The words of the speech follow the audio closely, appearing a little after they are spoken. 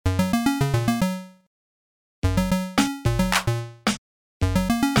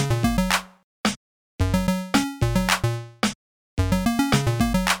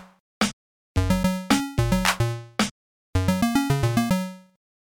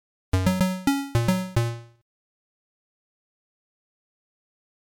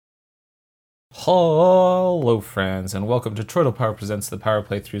Hello, friends, and welcome to Troidal Power Presents the Power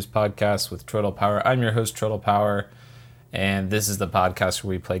Playthroughs podcast with Troidal Power. I'm your host, Troidal Power, and this is the podcast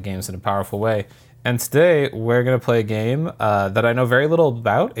where we play games in a powerful way. And today we're going to play a game that I know very little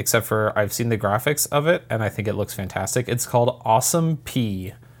about, except for I've seen the graphics of it, and I think it looks fantastic. It's called Awesome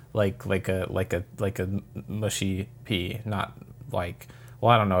Pea, like a mushy pea, not like.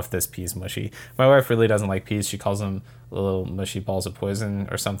 Well, I don't know if this pea is mushy. My wife really doesn't like peas. She calls them little mushy balls of poison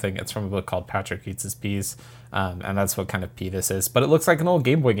or something. It's from a book called Patrick Eats His Peas, and that's what kind of pea this is. But it looks like an old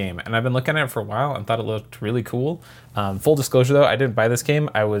Game Boy game, and I've been looking at it for a while and thought it looked really cool. Full disclosure, though, I didn't buy this game.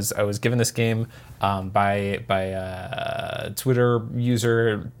 I was given this game by a Twitter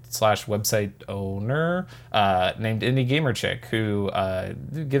user / website owner named Indie Gamer Chick, who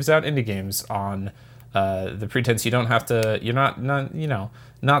gives out indie games on the pretense you don't have to, you're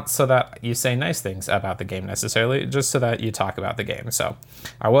not so that you say nice things about the game necessarily, just so that you talk about the game. So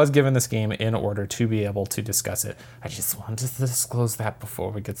I was given this game in order to be able to discuss it. I just wanted to disclose that before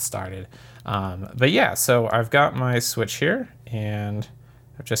we get started. But yeah, so I've got my Switch here and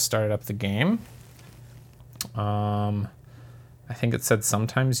I've just started up the game. I think it said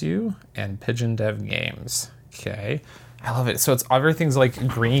Sometimes You and Pigeon Dev Games. Okay. I love it. So everything's like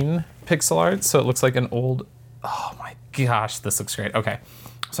green pixel art, so it looks like an old, oh my gosh, this looks great. Okay,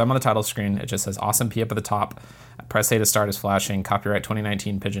 so I'm on the title screen. It just says Awesome P up at the top. Press A to start is flashing, copyright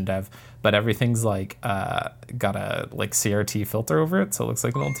 2019 Pigeon Dev, but everything's like got a like CRT filter over it, so it looks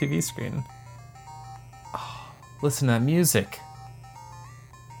like an old TV screen. Oh, listen to that music.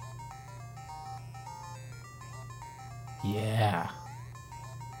 Yeah.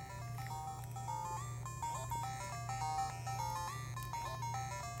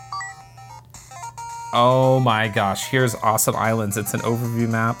 Oh my gosh, here's Awesome Islands. It's an overview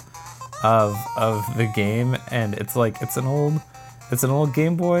map of the game, and it's an old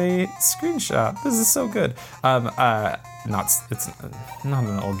Game Boy screenshot. This is so good. It's not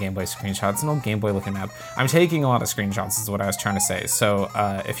an old Game Boy screenshot, it's an old Game Boy looking map. I'm taking a lot of screenshots is what I was trying to say. So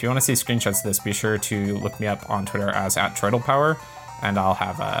if you want to see screenshots of this, be sure to look me up on Twitter as @TroidalPower, and I'll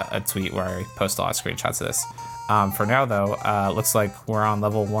have a tweet where I post a lot of screenshots of this. For now, though, looks like we're on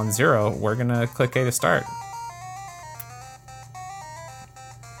level 10. We're gonna click A to start.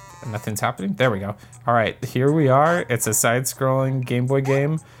 Nothing's happening. There we go. All right, here we are. It's a side-scrolling Game Boy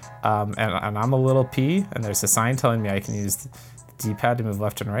game, and I'm a little P, and there's a sign telling me I can use the D-pad to move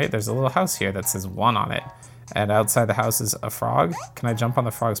left and right. There's a little house here that says 1 on it, and outside the house is a frog. Can I jump on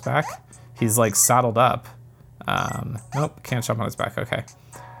the frog's back? He's like saddled up. Nope, can't jump on his back. Okay.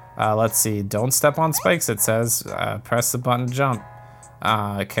 Let's see. Don't step on spikes, it says. Press the button to jump.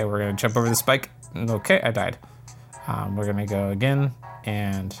 Okay, we're going to jump over the spike. Okay, I died. We're going to go again.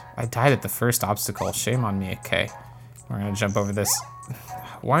 And I died at the first obstacle. Shame on me. Okay, we're going to jump over this.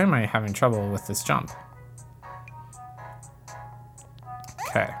 Why am I having trouble with this jump?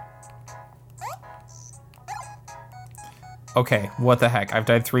 Okay. Okay, what the heck? I've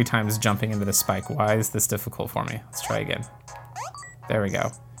died 3 times jumping into the spike. Why is this difficult for me? Let's try again. There we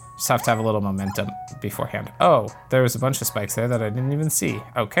go. Just have to have a little momentum beforehand. Oh, there was a bunch of spikes there that I didn't even see.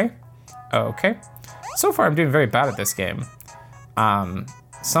 Okay. Okay. So far, I'm doing very bad at this game.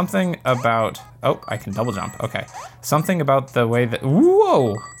 Something about... Oh, I can double jump. Okay. Something about the way that...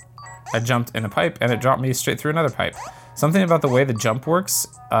 Whoa! I jumped in a pipe, and it dropped me straight through another pipe. Something about the way the jump works,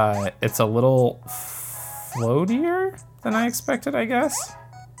 it's a little floatier than I expected, I guess.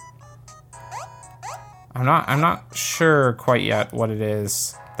 I'm not sure quite yet what it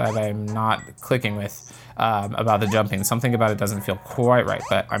is that I'm not clicking with about the jumping. Something about it doesn't feel quite right,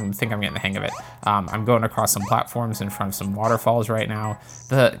 but I think I'm getting the hang of it. I'm going across some platforms in front of some waterfalls right now.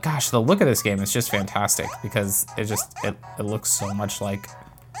 The look of this game is just fantastic because it looks so much like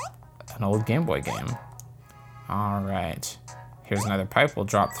an old Game Boy game. All right, here's another pipe. We'll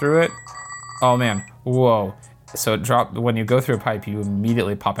drop through it. Oh man, whoa. So it dropped, when you go through a pipe, you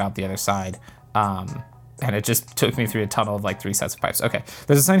immediately pop out the other side. And it just took me through a tunnel of like 3 sets of pipes. Okay,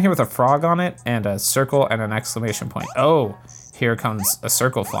 there's a sign here with a frog on it and a circle and an exclamation point. Oh, here comes a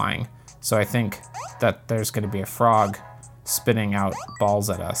circle flying. So I think that there's gonna be a frog spitting out balls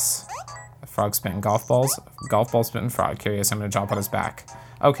at us. A frog spitting golf balls? Golf ball spitting frog. Curious, I'm gonna drop on his back.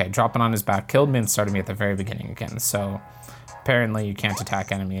 Okay, dropping on his back killed me and started me at the very beginning again. So apparently you can't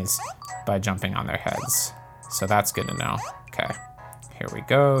attack enemies by jumping on their heads. So that's good to know. Okay, here we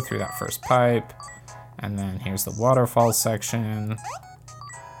go through that first pipe. And then here's the waterfall section.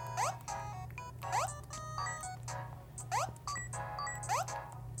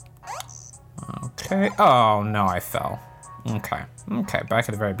 Okay. Oh, no, I fell. Okay. Okay, back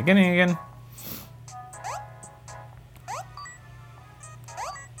at the very beginning again.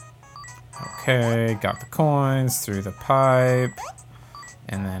 Okay, got the coins through the pipe.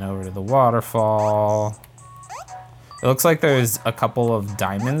 And then over to the waterfall. It looks like there's a couple of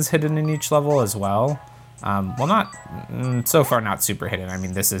diamonds hidden in each level as well. Well, so far not super hidden. I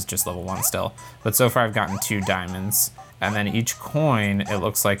mean, this is just level 1 still. But so far I've gotten 2 diamonds. And then each coin, it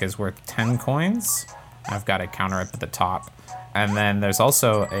looks like, is worth 10 coins. I've got a counter up at the top. And then there's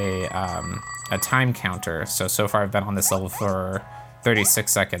also a time counter. So far I've been on this level for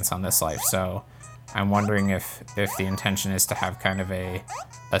 36 seconds on this life. So I'm wondering if the intention is to have kind of a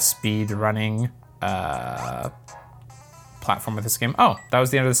speed running platform with this game. Oh, that was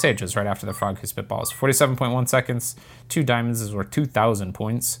the end of the stage. It was right after the frog who spitballs. 47.1 seconds, 2 diamonds is worth 2,000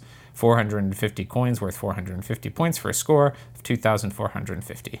 points, 450 coins worth 450 points for a score of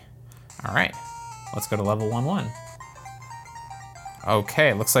 2,450. All right, let's go to level 1-1.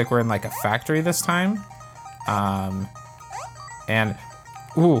 Okay, looks like we're in like a factory this time. And,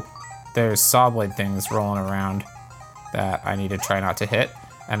 ooh, there's saw blade things rolling around that I need to try not to hit.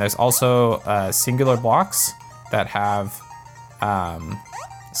 And there's also singular blocks that have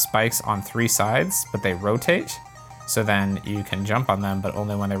spikes on 3 sides, but they rotate. So then you can jump on them, but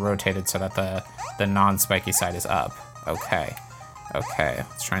only when they're rotated so that the non-spiky side is up. Okay,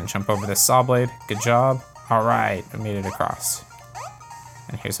 let's try and jump over this saw blade. Good job. All right, I made it across.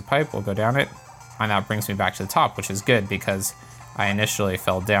 And here's a pipe, we'll go down it. And that brings me back to the top, which is good because I initially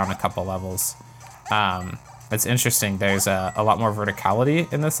fell down a couple levels. It's interesting, there's a lot more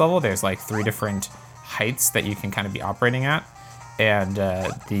verticality in this level. There's like 3 different heights that you can kind of be operating at. And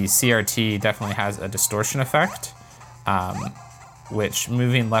the CRT definitely has a distortion effect, which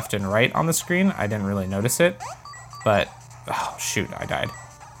moving left and right on the screen, I didn't really notice it, but, oh shoot, I died.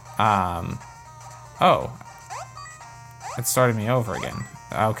 Oh, it started me over again.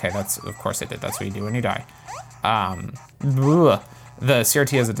 Okay, of course it did, that's what you do when you die. The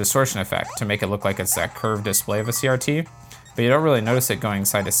CRT has a distortion effect to make it look like it's that curved display of a CRT, but you don't really notice it going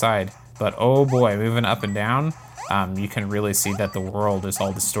side to side. But oh boy, moving up and down, you can really see that the world is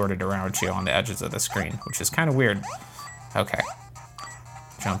all distorted around you on the edges of the screen, which is kind of weird. Okay,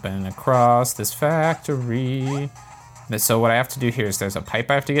 jumping across this factory. So what I have to do here is there's a pipe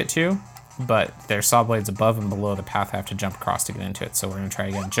I have to get to, but there's saw blades above and below the path I have to jump across to get into it. So we're gonna try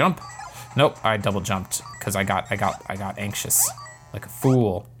again. Jump. Nope, I double jumped because I got anxious like a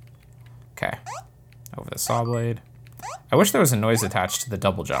fool. Okay, over the saw blade. I wish there was a noise attached to the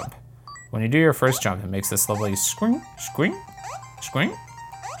double jump. When you do your first jump, it makes this lovely scream, scream, scream,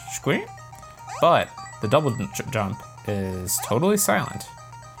 scream. But the double jump is totally silent.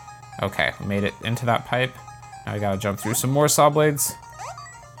 Okay, we made it into that pipe. Now I gotta jump through some more saw blades.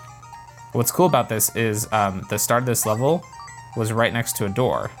 What's cool about this is the start of this level was right next to a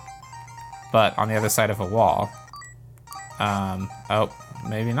door, but on the other side of a wall. Oh,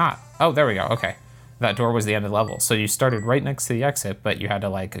 maybe not. Oh, there we go, okay. That door was the end of the level. So you started right next to the exit, but you had to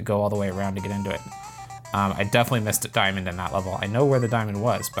like go all the way around to get into it. I definitely missed a diamond in that level. I know where the diamond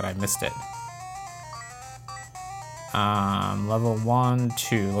was, but I missed it. Level 1,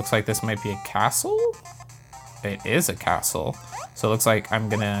 2, looks like this might be a castle? It is a castle. So it looks like I'm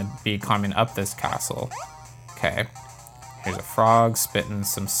gonna be climbing up this castle. Okay, here's a frog spitting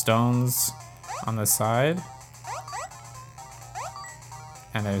some stones on the side.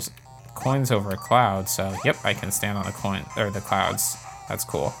 And there's coins over a cloud, so yep, I can stand on the clouds. That's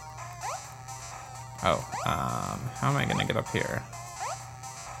cool. Oh, how am I gonna get up here?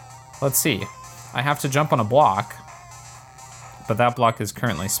 Let's see. I have to jump on a block, but that block is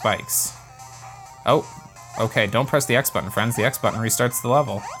currently spikes. Oh, okay, don't press the X button, friends. The X button restarts the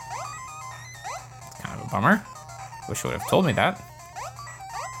level. It's kind of a bummer. Wish you would have told me that.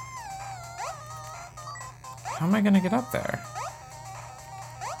 How am I gonna get up there?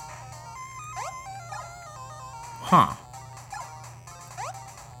 Huh.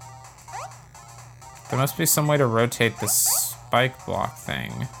 There must be some way to rotate the spike block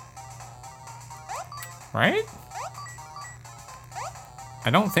thing. Right? I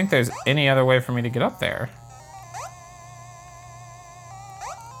don't think there's any other way for me to get up there.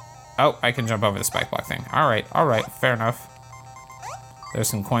 Oh, I can jump over the spike block thing. All right, fair enough. There's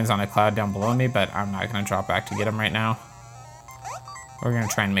some coins on a cloud down below me, but I'm not gonna drop back to get them right now. We're gonna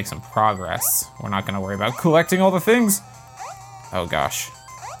try and make some progress. We're not gonna worry about collecting all the things. Oh gosh.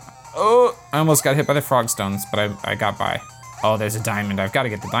 Oh, I almost got hit by the frog stones, but I got by. Oh, there's a diamond. I've gotta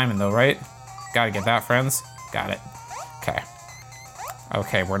get the diamond though, right? Gotta get that, friends. Got it. Okay.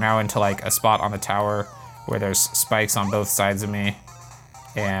 Okay, we're now into like a spot on the tower where there's spikes on both sides of me,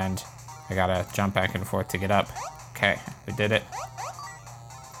 and I gotta jump back and forth to get up. Okay, we did it.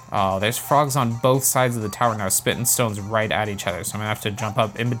 Oh, there's frogs on both sides of the tower now, spitting stones right at each other, so I'm gonna have to jump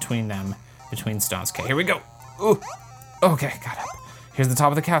up in between them between stones. Okay, here we go. Ooh. Okay, got up. Here's the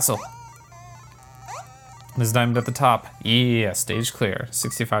top of the castle. There's a diamond at the top. Yeah, stage clear.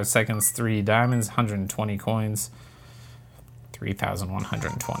 65 seconds, 3 diamonds, 120 coins,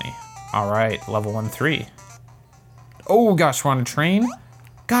 3,120. All right, level 1, 3. Oh gosh, we're on a train.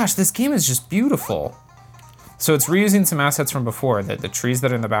 Gosh, this game is just beautiful. So it's reusing some assets from before. The trees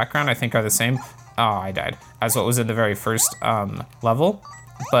that are in the background, I think, are the same. Oh, I died. As what was in the very first level.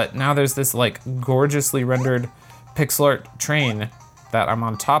 But now there's this like gorgeously rendered pixel art train that I'm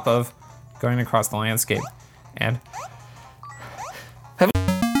on top of going across the landscape. And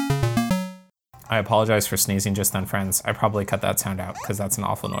I apologize for sneezing just then, friends. I probably cut that sound out because that's an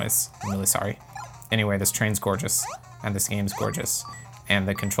awful noise. I'm really sorry. Anyway, this train's gorgeous and this game's gorgeous and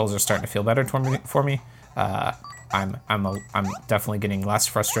the controls are starting to feel better for me. I'm definitely getting less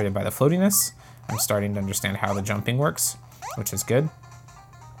frustrated by the floatiness. I'm starting to understand how the jumping works, which is good.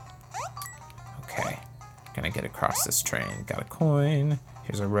 Okay, gonna get across this train. Got a coin.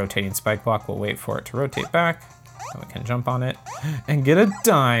 Here's a rotating spike block. We'll wait for it to rotate back. And we can jump on it and get a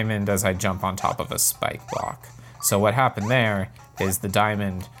diamond as I jump on top of a spike block. So what happened there is the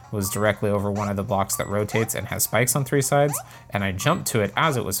diamond was directly over one of the blocks that rotates and has spikes on 3 sides, and I jumped to it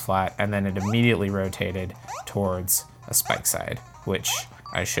as it was flat, and then it immediately rotated towards a spike side, which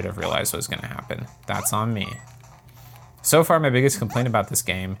I should have realized was gonna happen. That's on me. So far, my biggest complaint about this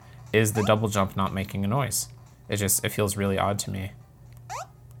game is the double jump not making a noise. It feels really odd to me.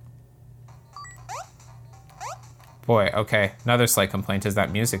 Boy, okay, another slight complaint is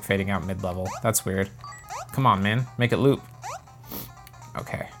that music fading out mid-level. That's weird. Come on, man, make it loop.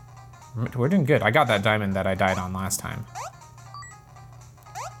 Okay, we're doing good. I got that diamond that I died on last time.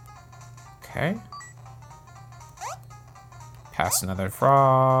 Okay. Pass another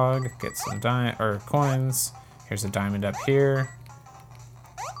frog, get some coins. Here's a diamond up here.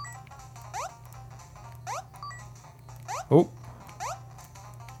 Oh.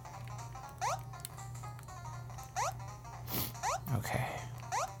 Okay.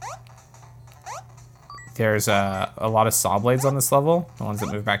 There's a lot of saw blades on this level, the ones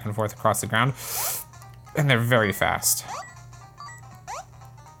that move back and forth across the ground, and they're very fast.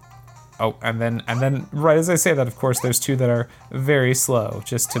 Oh, and then right as I say that, of course, there's 2 that are very slow,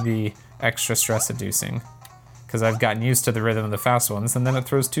 just to be extra stress-inducing, because I've gotten used to the rhythm of the fast ones, and then it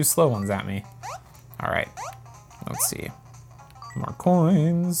throws 2 slow ones at me. All right, let's see. More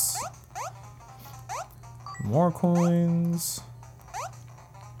coins. More coins.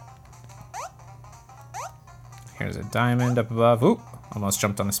 Here's a diamond up above. Ooh, almost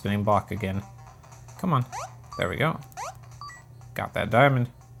jumped on a spinning block again. Come on, there we go. Got that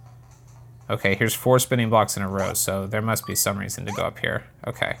diamond. Okay, here's 4 spinning blocks in a row, so there must be some reason to go up here.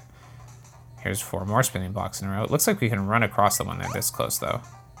 Okay, here's 4 more spinning blocks in a row. It looks like we can run across them when they're this close though.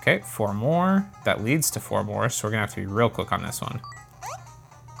 Okay, 4 more, that leads to 4 more, so we're gonna have to be real quick on this one.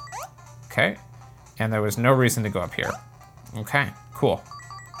 Okay, and there was no reason to go up here. Okay, cool.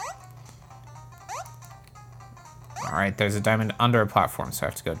 All right, there's a diamond under a platform, so I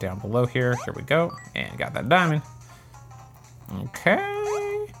have to go down below here. Here we go, and got that diamond. Okay.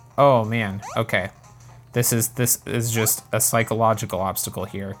 Oh man, okay. This is just a psychological obstacle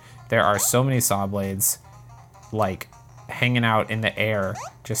here. There are so many saw blades, like, hanging out in the air,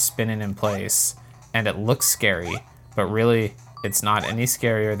 just spinning in place, and it looks scary, but really, it's not any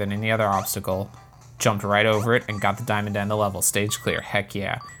scarier than any other obstacle. Jumped right over it and got the diamond to end the level. Stage clear, heck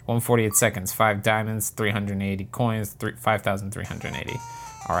yeah. 148 seconds, 5 diamonds, 380 coins, 5,380.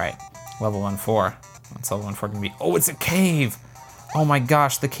 All right, level 1-4. What's level 1-4 gonna be? Oh, it's a cave. Oh my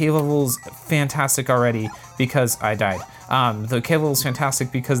gosh, the cave level's fantastic already because I died. The cave level's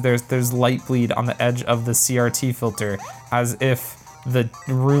fantastic because there's light bleed on the edge of the CRT filter, as if the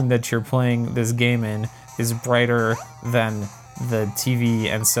room that you're playing this game in is brighter than the TV,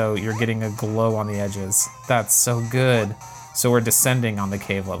 and so you're getting a glow on the edges. That's so good. So we're descending on the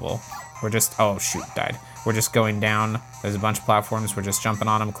cave level. We're just, oh shoot, died. We're just going down. There's a bunch of platforms. We're just jumping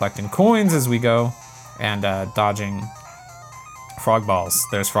on them, collecting coins as we go, and dodging frog balls.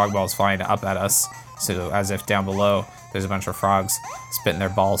 There's frog balls flying up at us. So as if down below, there's a bunch of frogs spitting their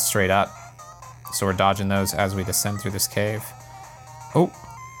balls straight up. So we're dodging those as we descend through this cave. Oh,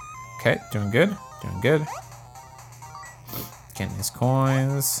 okay, doing good, doing good. Getting these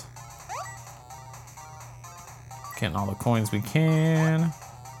coins. Getting all the coins we can.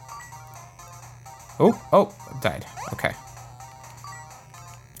 Oh, died. Okay.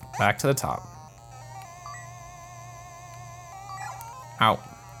 Back to the top. Ow.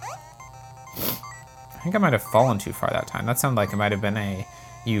 I think I might have fallen too far that time. That sounded like it might have been a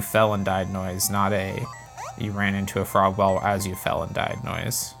you fell and died noise, not a you ran into a frog ball as you fell and died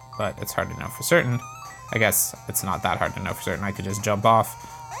noise. but it's hard to know for certain. I guess it's not that hard to know for certain. I could just jump off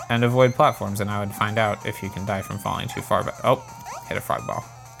and avoid platforms, and I would find out if you can die from falling too far. But oh, hit a frog ball.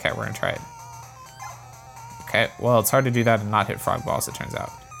 Okay, we're gonna try it. Okay, well, it's hard to do that and not hit frog balls, it turns out.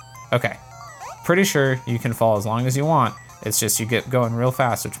 Okay, pretty sure you can fall as long as you want. It's just you get going real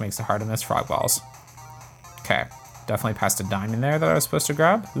fast, which makes it hard to miss frog balls. Okay, definitely passed a diamond there that I was supposed to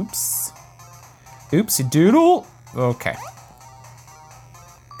grab. Oops. Oopsie doodle. Okay.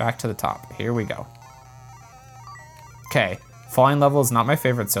 Back to the top. Here we go. Okay, falling level is not my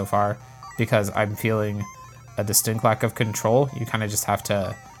favorite so far because I'm feeling a distinct lack of control. You kind of just have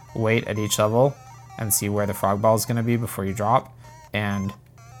to wait at each level and see where the frog ball is going to be before you drop. And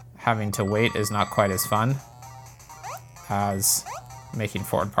having to wait is not quite as fun as making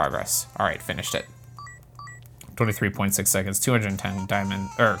forward progress. All right, finished it. 23.6 seconds, 210 diamond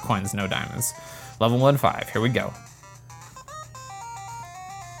or coins, no diamonds. Level 1-5, here we go.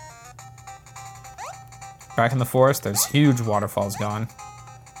 Back in the forest, there's huge waterfalls going.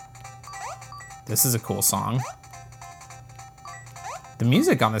 This is a cool song. The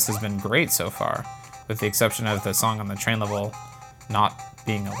music on this has been great so far, with the exception of the song on the train level not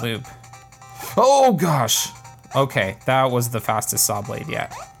being a loop. Oh gosh! Okay, that was the fastest saw blade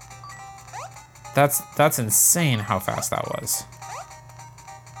yet. That's insane how fast that was.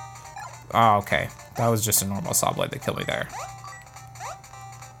 Oh, okay. That was just a normal saw blade that killed me there.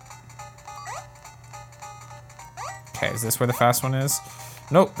 Okay, is this where the fast one is?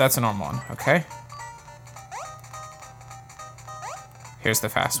 Nope, that's a normal one. Okay. Here's the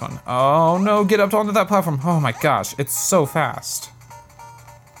fast one. Oh no, get up onto that platform. Oh my gosh, it's so fast.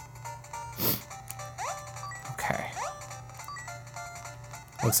 Okay.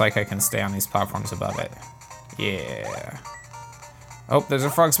 Looks like I can stay on these platforms above it. Yeah. Oh, there's a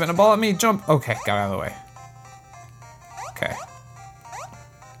frog spitting a ball at me. Jump. Okay, got out of the way. Okay.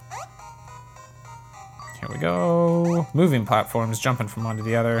 Here we go. Moving platforms, jumping from one to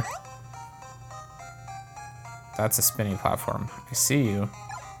the other. That's a spinning platform. I see you.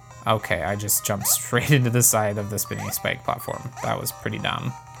 Okay, I just jumped straight into the side of the spinning spike platform. That was pretty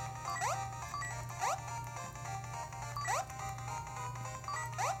dumb.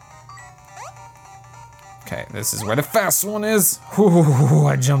 Okay, this is where the fast one is. Ooh,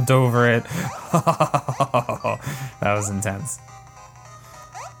 I jumped over it. That was intense.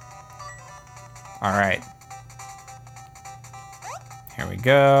 All right. Here we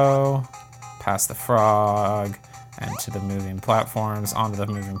go. Past the frog and to the moving platforms, onto the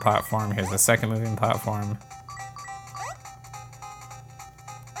moving platform. Here's the second moving platform.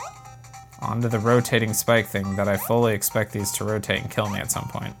 Onto the rotating spike thing that I fully expect these to rotate and kill me at some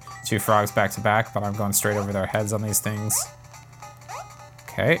point. Two frogs back to back, but I'm going straight over their heads on these things.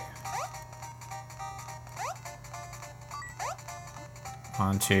 Okay.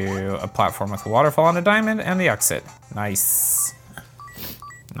 Onto a platform with a waterfall and a diamond and the exit. Nice.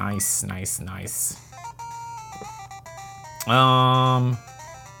 Nice, nice, nice. Oh,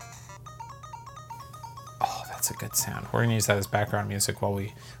 that's a good sound. We're gonna use that as background music while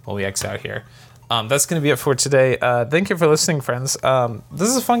we exit out here. That's gonna be it for today. Thank you for listening, friends. This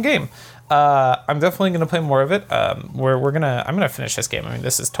is a fun game. I'm definitely gonna play more of it. I'm gonna finish this game. I mean,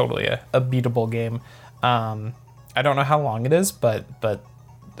 this is totally a beatable game. I don't know how long it is, but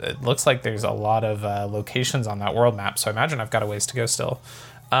it looks like there's a lot of locations on that world map, so I imagine I've got a ways to go still.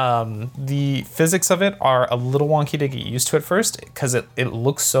 The physics of it are a little wonky to get used to at first, because it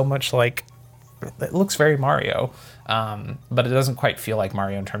looks so much like, it looks very Mario, but it doesn't quite feel like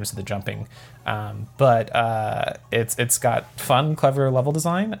Mario in terms of the jumping. But it's got fun, clever level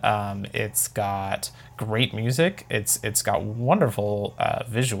design. It's got great music. It's got wonderful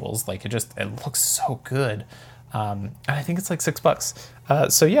visuals. Like it looks so good. And I think it's like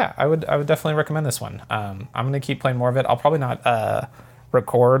 $6. So yeah, I would definitely recommend this one. I'm gonna keep playing more of it. I'll probably not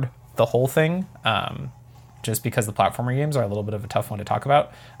record the whole thing, just because the platformer games are a little bit of a tough one to talk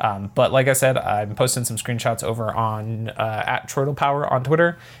about. But like I said, I'm posting some screenshots over on at TroidalPower on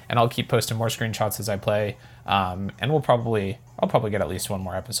Twitter, and I'll keep posting more screenshots as I play. And I'll probably get at least one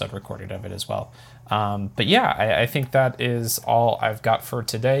more episode recorded of it as well. But yeah, I think that is all I've got for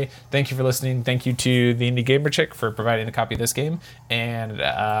today. Thank you for listening. Thank you to the Indie Gamer Chick for providing a copy of this game. And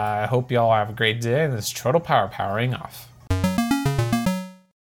I hope you all have a great day. And this is TroidalPower powering off.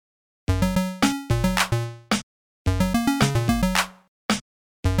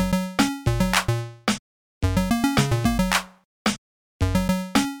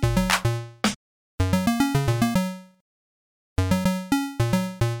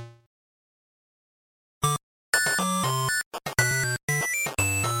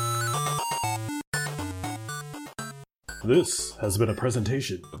 This has been a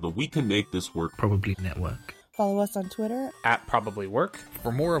presentation of the We Can Make This Work Probably Network. Follow us on Twitter at Probably Work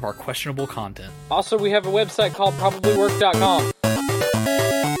for more of our questionable content. Also, we have a website called probablywork.com.